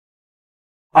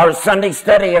Our Sunday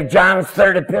study of John's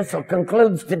third epistle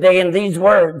concludes today in these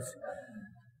words.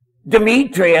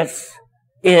 Demetrius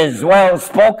is well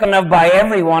spoken of by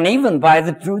everyone, even by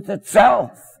the truth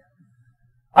itself.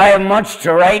 I have much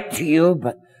to write to you,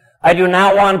 but I do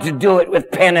not want to do it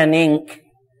with pen and ink.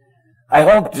 I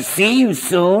hope to see you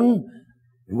soon.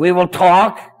 We will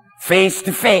talk face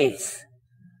to face.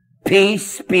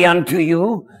 Peace be unto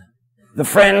you. The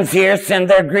friends here send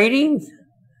their greetings.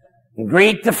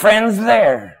 Greet the friends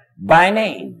there by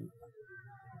name.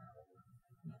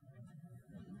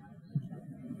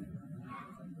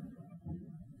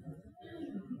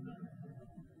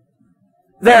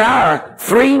 There are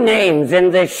 3 names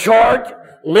in this short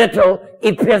little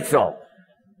epistle.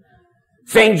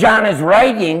 St. John is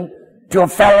writing to a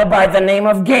fellow by the name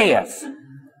of Gaius.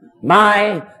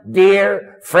 My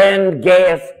dear friend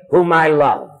Gaius, whom I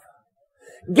love.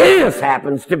 Gaius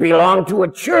happens to belong to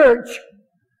a church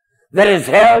that is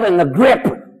held in the grip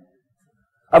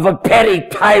of a petty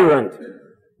tyrant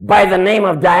by the name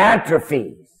of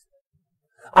Diotrephes.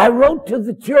 I wrote to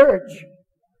the church,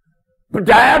 but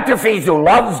Diotrephes, who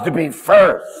loves to be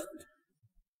first,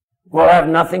 will have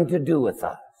nothing to do with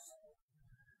us.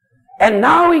 And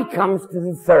now he comes to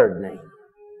the third name.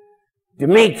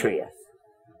 Demetrius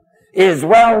is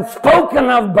well spoken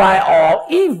of by all,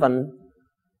 even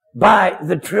by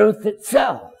the truth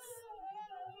itself.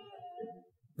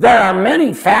 There are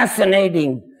many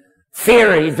fascinating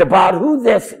theories about who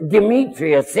this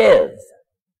Demetrius is.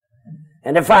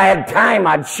 And if I had time,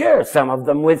 I'd share some of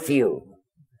them with you.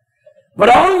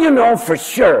 But all you know for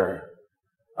sure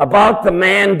about the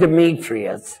man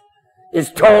Demetrius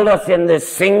is told us in this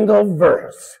single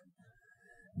verse.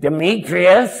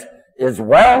 Demetrius is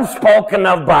well spoken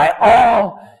of by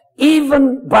all,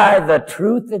 even by the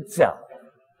truth itself.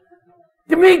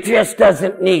 Demetrius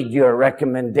doesn't need your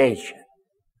recommendation.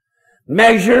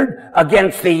 Measured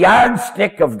against the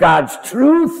yardstick of God's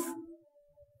truth,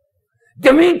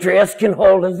 Demetrius can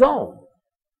hold his own.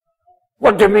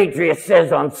 What Demetrius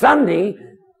says on Sunday,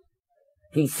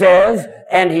 he says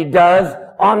and he does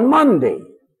on Monday.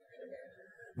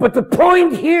 But the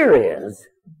point here is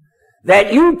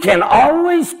that you can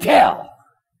always tell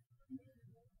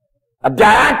a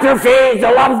Diotrephes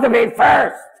who loves to be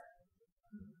first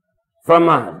from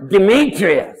a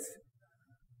Demetrius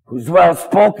who's well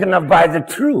spoken of by the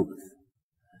truth.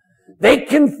 They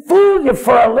can fool you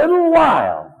for a little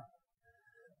while,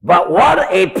 but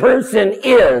what a person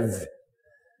is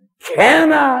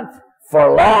cannot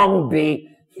for long be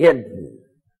hidden.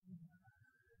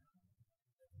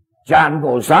 John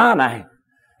goes on, I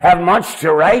have much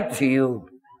to write to you,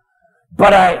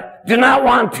 but I do not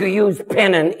want to use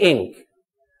pen and ink.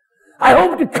 I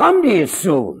hope to come to you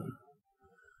soon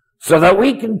so that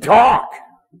we can talk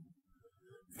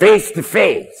face to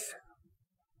face.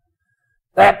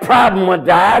 That problem with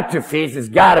Diotrephes has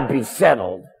got to be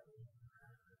settled.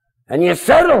 And you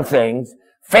settle things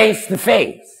face to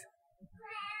face.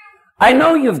 I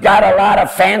know you've got a lot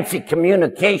of fancy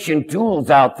communication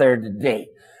tools out there today.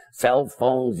 Cell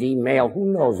phones, email,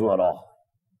 who knows what all.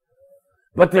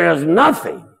 But there is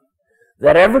nothing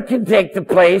that ever can take the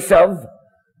place of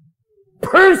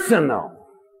personal,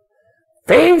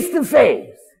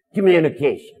 face-to-face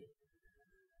communication.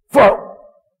 For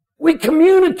we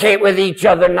communicate with each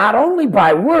other not only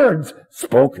by words,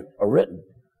 spoken or written,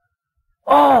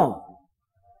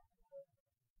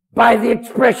 by the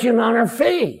expression on our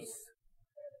face,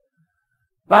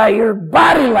 by your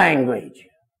body language,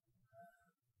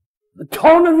 the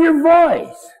tone of your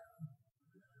voice,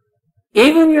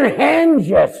 even your hand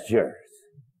gestures.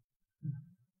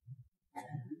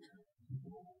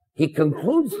 He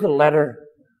concludes the letter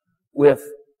with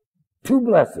 2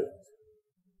 blessings.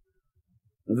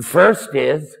 The first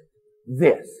is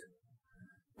this: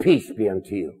 peace be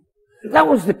unto you. That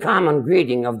was the common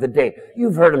greeting of the day.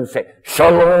 You've heard him say,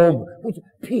 shalom, which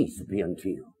peace be unto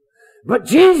you. But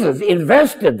Jesus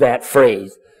invested that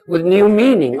phrase with new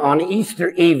meaning on Easter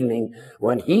evening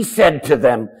when he said to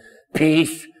them,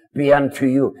 peace be unto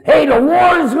you. Hey, the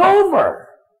war is over.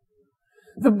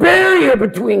 The barrier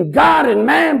between God and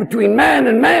man, between man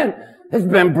and man, has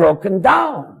been broken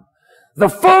down. The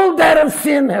full debt of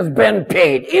sin has been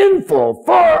paid in full,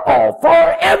 for all,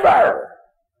 forever.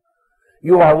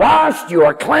 You are washed, you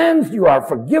are cleansed, you are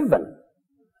forgiven.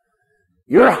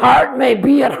 Your heart may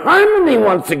be at harmony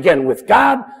once again with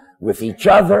God, with each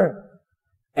other,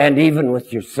 and even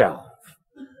with yourself.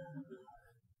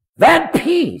 That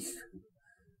peace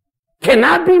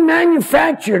cannot be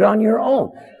manufactured on your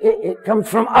own. It comes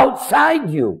from outside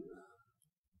you.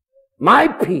 My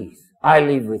peace I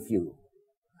leave with you.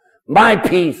 My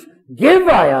peace give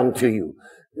I unto you,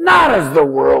 not as the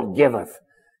world giveth.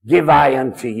 give I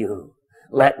unto you.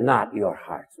 Let not your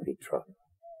hearts be troubled,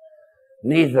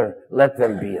 neither let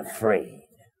them be afraid.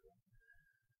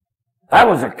 That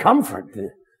was a comfort to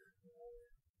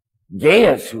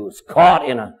Gaius, who was caught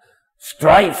in a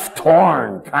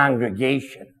strife-torn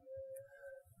congregation.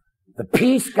 The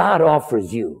peace God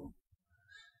offers you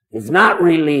is not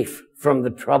relief from the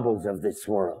troubles of this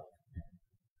world,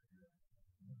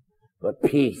 but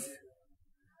peace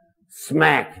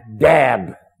smack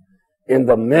dab in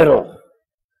the middle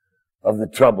of the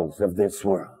troubles of this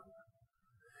world.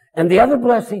 And the other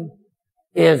blessing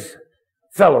is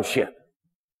fellowship.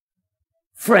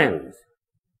 Friends,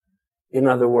 in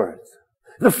other words.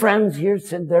 The friends here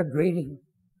send their greeting,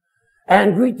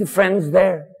 and greet the friends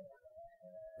there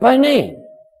by name.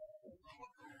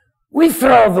 We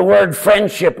throw the word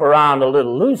friendship around a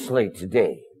little loosely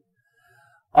today.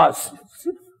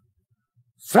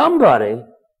 Somebody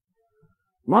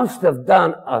must have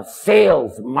done a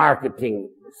sales marketing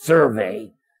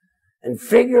survey and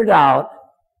figured out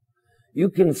you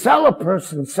can sell a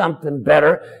person something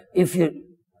better if you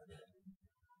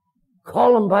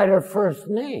call them by their first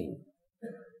name.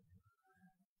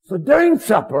 So during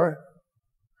supper,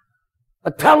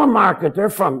 a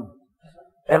telemarketer from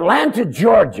Atlanta,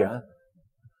 Georgia,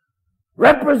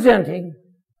 representing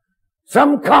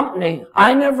some company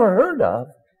I never heard of,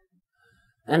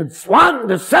 and wanting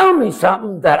to sell me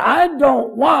something that I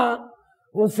don't want,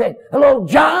 will say, "Hello,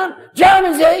 John? John,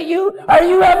 is that you? Are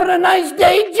you having a nice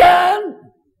day,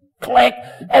 John?" Click,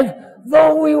 as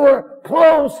though we were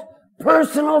close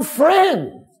personal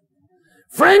friends.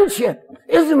 Friendship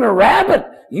isn't a rabbit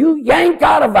you yank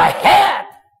out of a hat.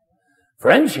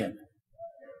 Friendship,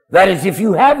 that is, if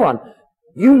you have one,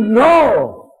 you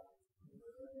know,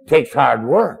 takes hard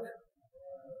work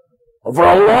over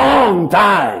a long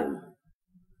time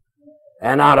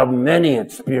and out of many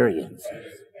experiences.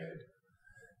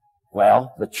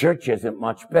 Well, the church isn't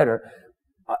much better.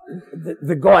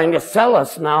 They're going to sell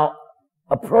us now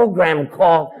a program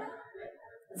called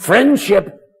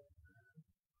Friendship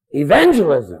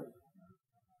Evangelism,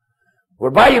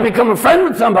 whereby you become a friend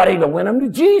with somebody to win them to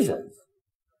Jesus.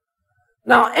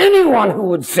 Now, anyone who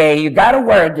would say you got to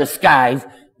wear a disguise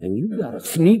and you got to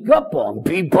sneak up on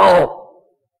people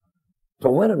to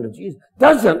win them to Jesus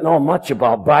doesn't know much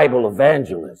about Bible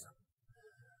evangelism.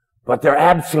 But they're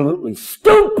absolutely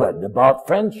stupid about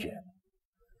friendship.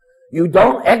 You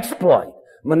don't exploit,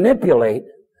 manipulate,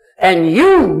 and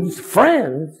use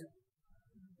friends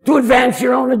to advance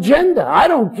your own agenda. I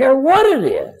don't care what it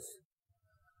is.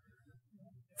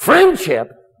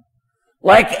 Friendship,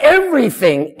 like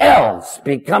everything else,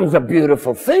 becomes a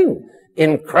beautiful thing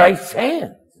in Christ's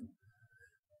hands.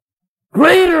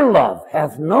 Greater love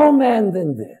hath no man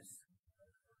than this,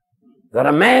 that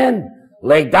a man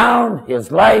lay down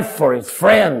his life for his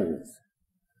friends.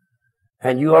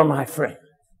 And you are my friend.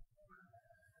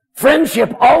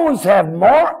 Friendship always have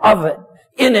more of it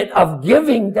in it of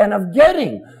giving than of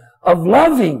getting, of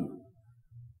loving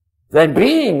than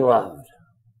being loved,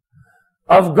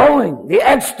 of going the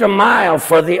extra mile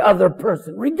for the other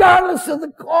person, regardless of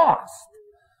the cost,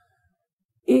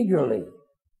 eagerly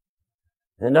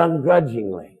and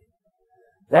ungrudgingly.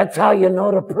 That's how you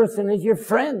know the person is your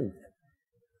friend.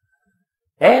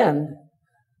 And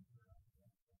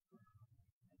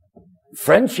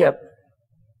friendship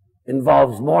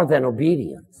involves more than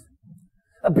obedience.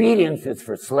 Obedience is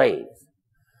for slaves,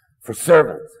 for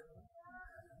servants,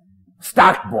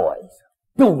 stock boys.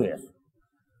 Do this.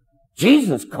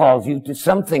 Jesus calls you to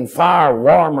something far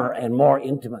warmer and more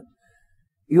intimate.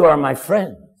 You are my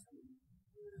friends.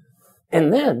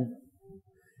 And then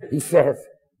he says,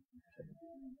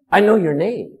 I know your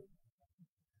name.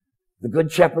 The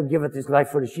good shepherd giveth his life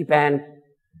for the sheep, and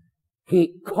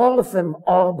he calleth them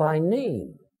all by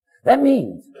name. That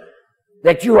means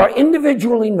that you are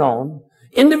individually known,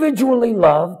 individually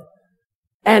loved,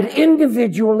 and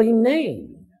individually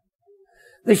named.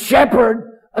 The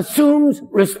shepherd assumes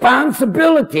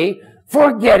responsibility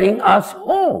for getting us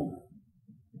home.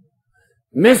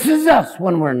 Misses us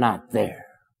when we're not there.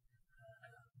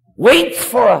 Waits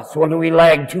for us when we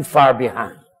lag too far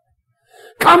behind.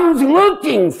 Comes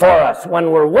looking for us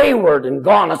when we're wayward and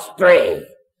gone astray.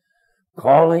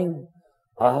 Calling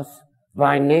us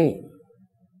by name.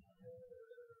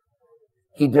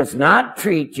 He does not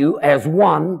treat you as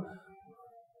one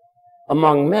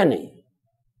among many.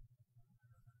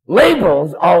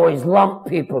 Labels always lump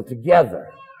people together.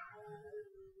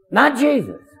 Not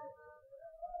Jesus.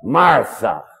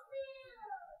 Martha.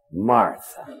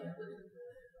 Martha.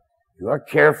 You are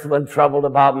careful and troubled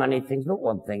about many things, but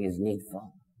one thing is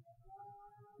needful.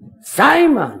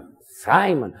 Simon,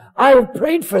 Simon, I have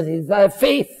prayed for thee, thy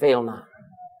faith fail not.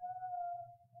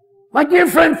 My dear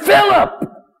friend Philip,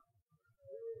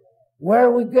 where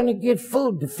are we going to get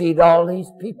food to feed all these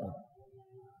people?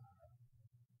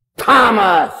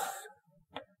 Thomas,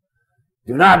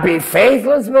 do not be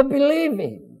faithless, but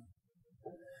believing.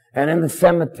 And in the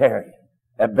cemetery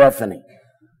at Bethany,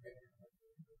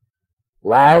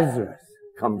 Lazarus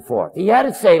come forth. He had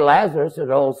to say Lazarus, or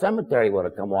the whole cemetery would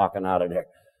have come walking out of there.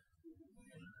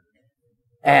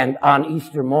 And on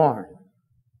Easter morn,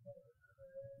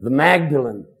 the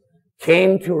Magdalene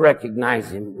came to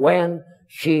recognize him when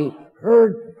she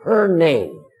heard her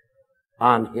name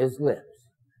on his lips.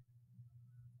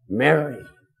 Mary,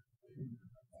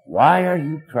 why are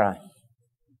you crying?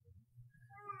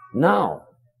 Now,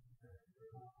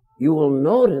 you will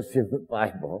notice in the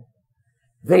Bible,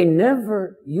 they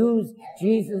never used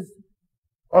Jesus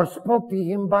or spoke to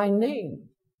him by name.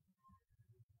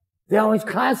 They always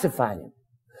classified him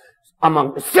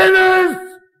among the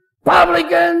sinners,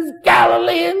 publicans,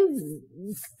 Galileans,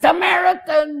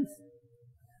 Samaritans.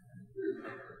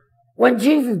 When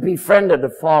Jesus befriended a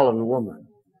fallen woman,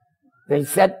 they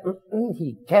said,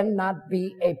 he cannot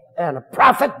be a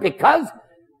prophet because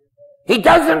he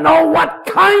doesn't know what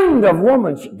kind of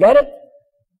woman she get it.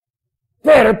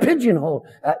 They had her pigeonhole.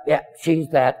 Yeah, she's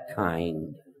that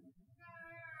kind.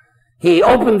 He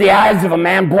opened the eyes of a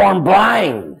man born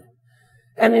blind.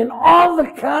 And in all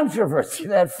the controversy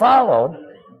that followed,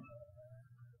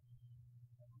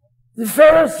 the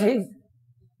Pharisees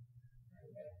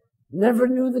never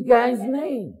knew the guy's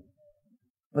name.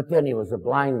 But then he was a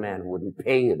blind man who wouldn't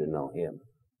pay you to know him.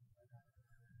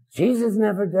 Jesus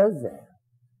never does that.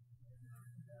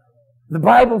 The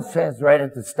Bible says right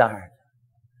at the start,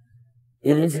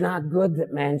 it is not good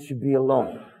that man should be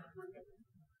alone.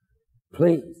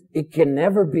 Please, it can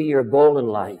never be your goal in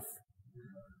life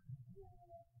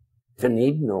to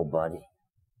need nobody.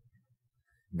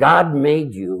 God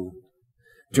made you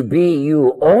to be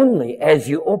you only as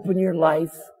you open your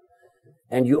life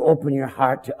and you open your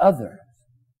heart to others.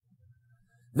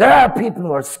 There are people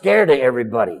who are scared of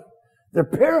everybody. They're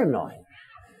paranoid.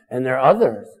 And there are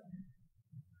others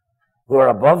who are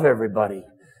above everybody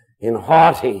in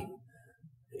haughty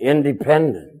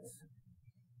independence.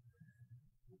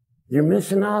 You're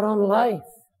missing out on life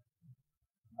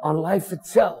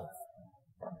itself.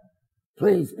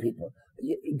 Please, people,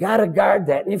 you got to guard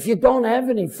that. And if you don't have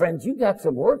any friends, you got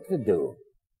some work to do.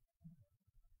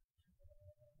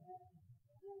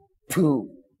 To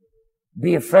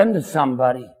be a friend of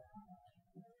somebody,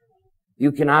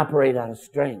 you can operate out of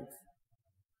strength.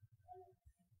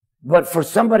 But for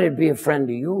somebody to be a friend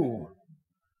to you,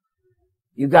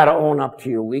 you got to own up to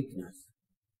your weakness.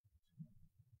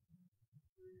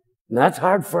 And that's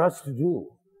hard for us to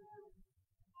do.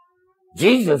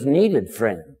 Jesus needed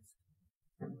friends.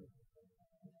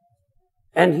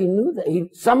 And he knew that.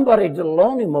 Somebody to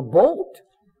loan him a boat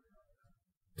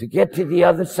to get to the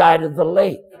other side of the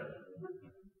lake.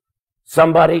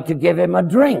 Somebody to give him a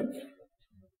drink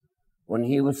when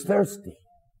he was thirsty.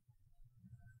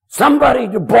 Somebody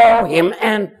to borrow him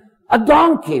and a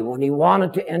donkey when he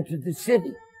wanted to enter the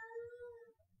city.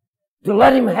 To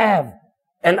let him have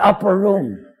an upper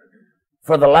room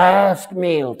for the last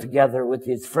meal together with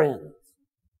his friends.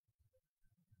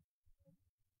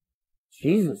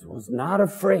 Jesus was not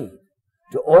afraid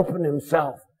to open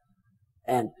himself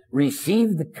and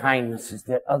receive the kindnesses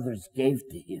that others gave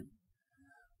to him.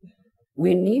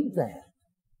 We need that.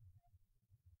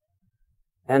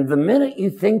 And the minute you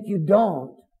think you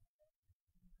don't,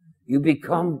 you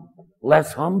become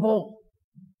less humble,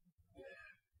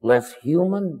 less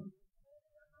human,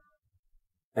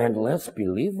 and less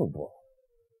believable.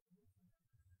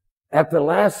 At the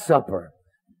Last Supper,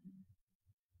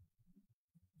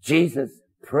 Jesus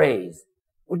prays.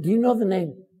 Well, do you know the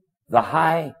name? The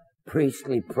High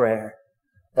Priestly Prayer.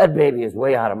 That baby is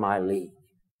way out of my league.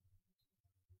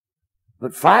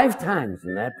 But 5 times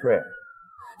in that prayer,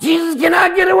 Jesus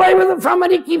cannot get away with it from it.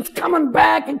 He keeps coming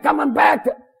back and coming back.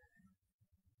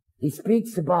 He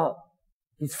speaks about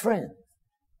his friends.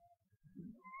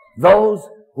 Those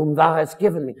whom thou hast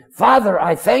given me. Father,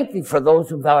 I thank thee for those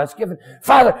whom thou hast given.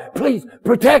 Father, please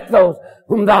protect those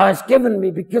whom thou hast given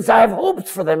me, because I have hopes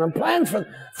for them and plans for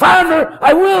them. Father,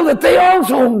 I will that they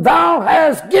also whom thou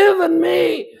hast given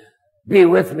me be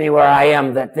with me where I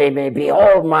am, that they may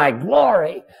behold my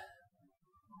glory.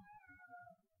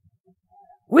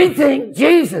 We think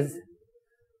Jesus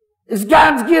is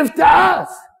God's gift to us.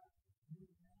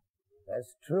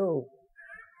 That's true.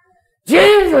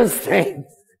 Jesus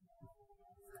thinks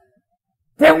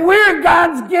that we're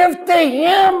God's gift to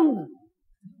him.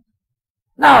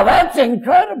 Now that's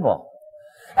incredible.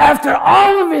 After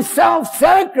all of his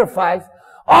self-sacrifice,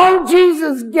 all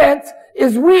Jesus gets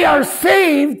is we are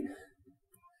saved,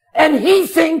 and he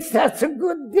thinks that's a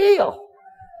good deal.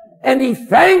 And he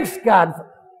thanks God.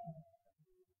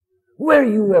 Where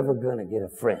are you ever going to get a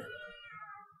friend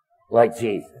like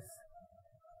Jesus?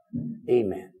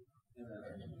 Amen.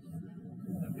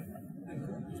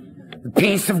 The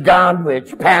peace of God,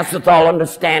 which passeth all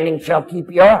understanding, shall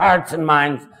keep your hearts and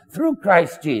minds through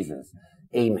Christ Jesus.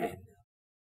 Amen.